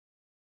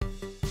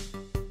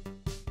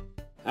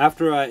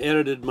After I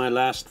edited my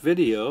last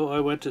video,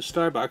 I went to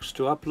Starbucks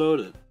to upload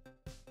it.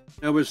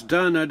 When I was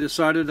done, I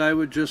decided I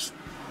would just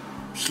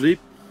sleep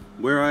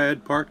where I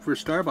had parked for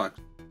Starbucks.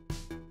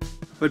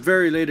 But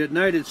very late at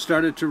night it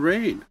started to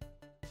rain.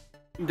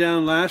 Came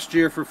down last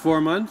year for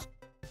 4 months,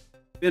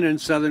 been in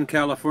Southern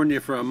California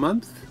for a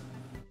month,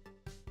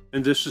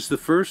 and this is the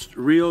first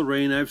real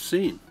rain I've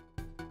seen.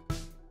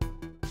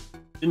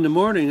 In the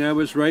morning I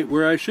was right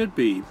where I should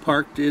be,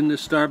 parked in the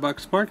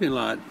Starbucks parking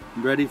lot,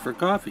 ready for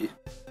coffee.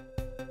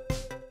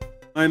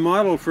 My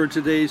model for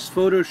today's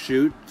photo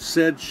shoot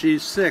said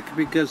she's sick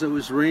because it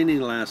was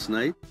raining last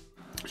night.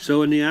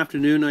 So in the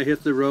afternoon I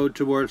hit the road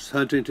towards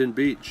Huntington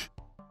Beach.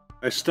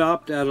 I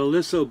stopped at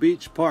Aliso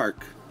Beach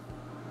Park.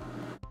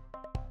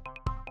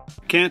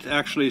 I can't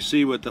actually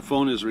see what the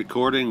phone is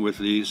recording with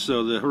these,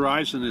 so the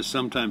horizon is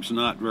sometimes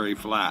not very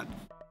flat.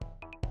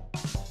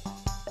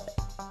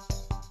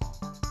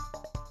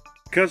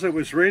 Because it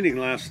was raining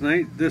last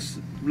night, this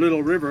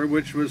little river,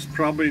 which was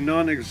probably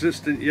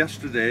non-existent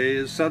yesterday,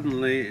 is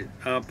suddenly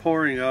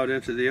pouring out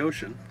into the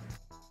ocean.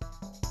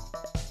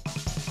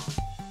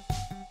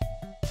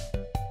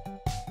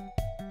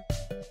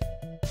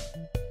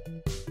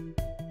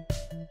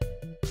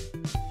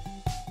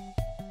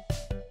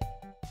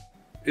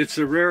 It's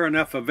a rare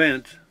enough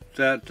event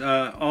that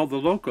all the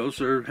locals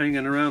are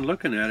hanging around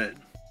looking at it.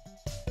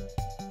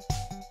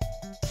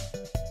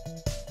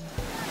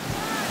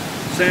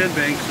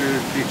 Sandbanks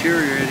are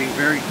deteriorating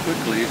very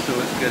quickly, so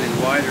it's getting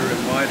wider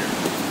and wider.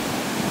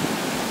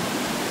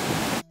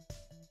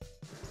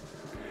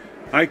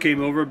 I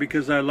came over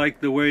because I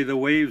liked the way the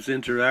waves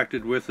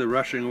interacted with the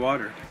rushing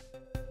water.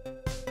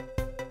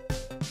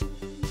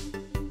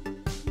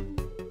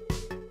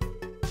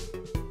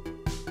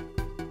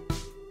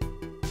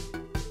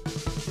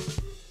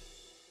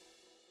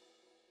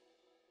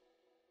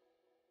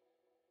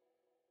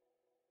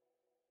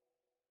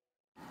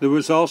 There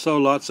was also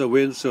lots of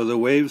wind, so the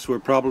waves were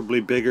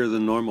probably bigger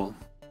than normal.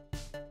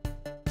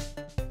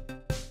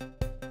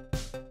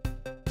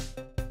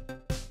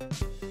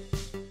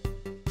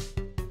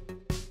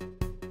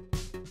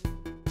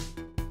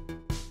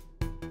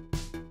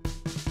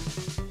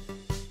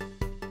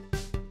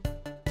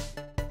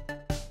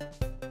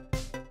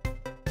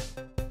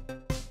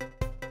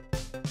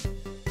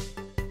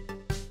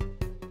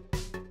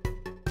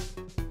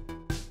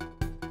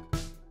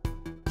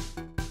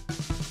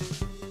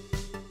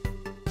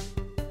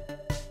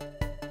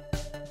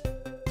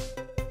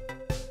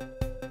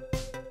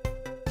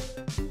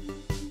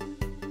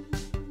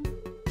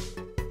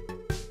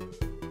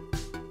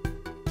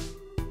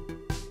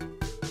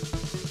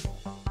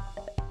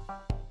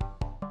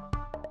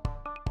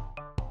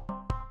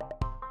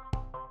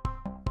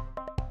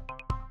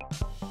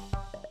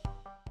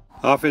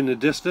 Off in the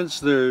distance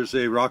there's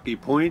a rocky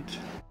point.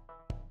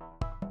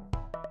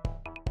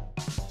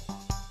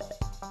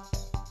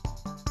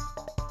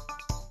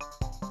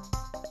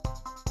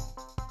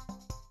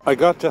 I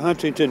got to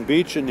Huntington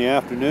Beach in the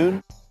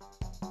afternoon.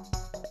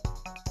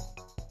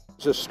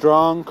 It's a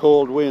strong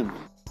cold wind.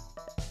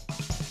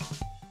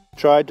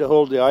 Tried to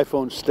hold the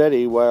iPhone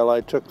steady while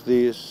I took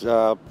these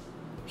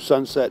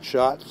sunset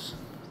shots.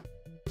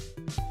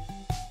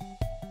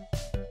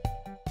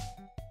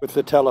 With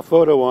the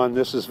telephoto on,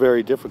 this is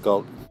very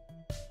difficult.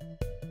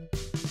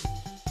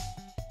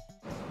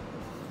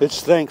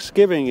 It's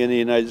Thanksgiving in the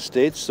United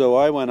States, so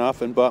I went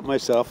off and bought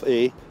myself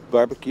a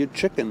barbecued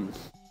chicken.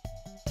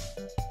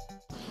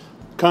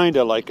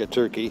 Kinda like a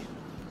turkey.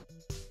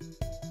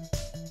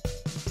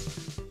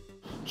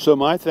 So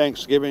my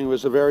Thanksgiving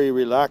was a very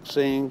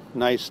relaxing,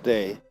 nice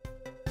day.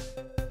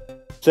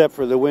 Except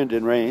for the wind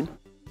and rain.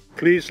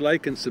 Please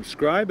like and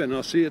subscribe, and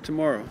I'll see you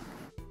tomorrow.